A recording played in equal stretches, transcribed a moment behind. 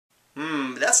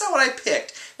that's not what I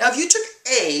picked. Now, if you took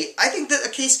A, I think that a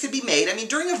case could be made. I mean,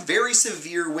 during a very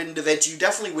severe wind event, you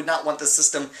definitely would not want the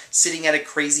system sitting at a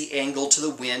crazy angle to the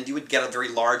wind. You would get a very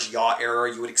large yaw error.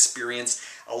 You would experience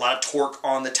a lot of torque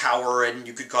on the tower, and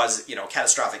you could cause,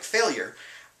 catastrophic failure.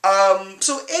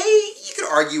 So A, you could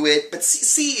argue it, but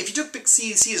C, if you took pick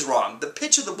C, C is wrong. The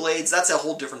pitch of the blades, that's a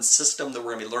whole different system that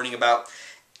we're going to be learning about.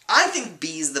 I think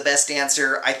B is the best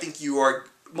answer. I think you are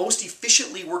most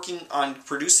efficiently working on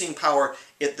producing power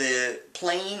if the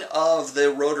plane of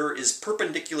the rotor is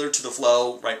perpendicular to the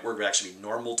flow, right, where it would actually be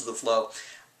normal to the flow,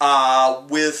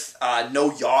 with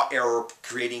no yaw error,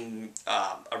 creating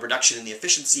a reduction in the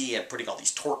efficiency and putting all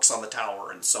these torques on the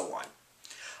tower and so on.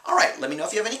 All right, let me know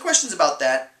if you have any questions about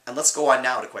that, and let's go on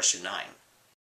now to question 9.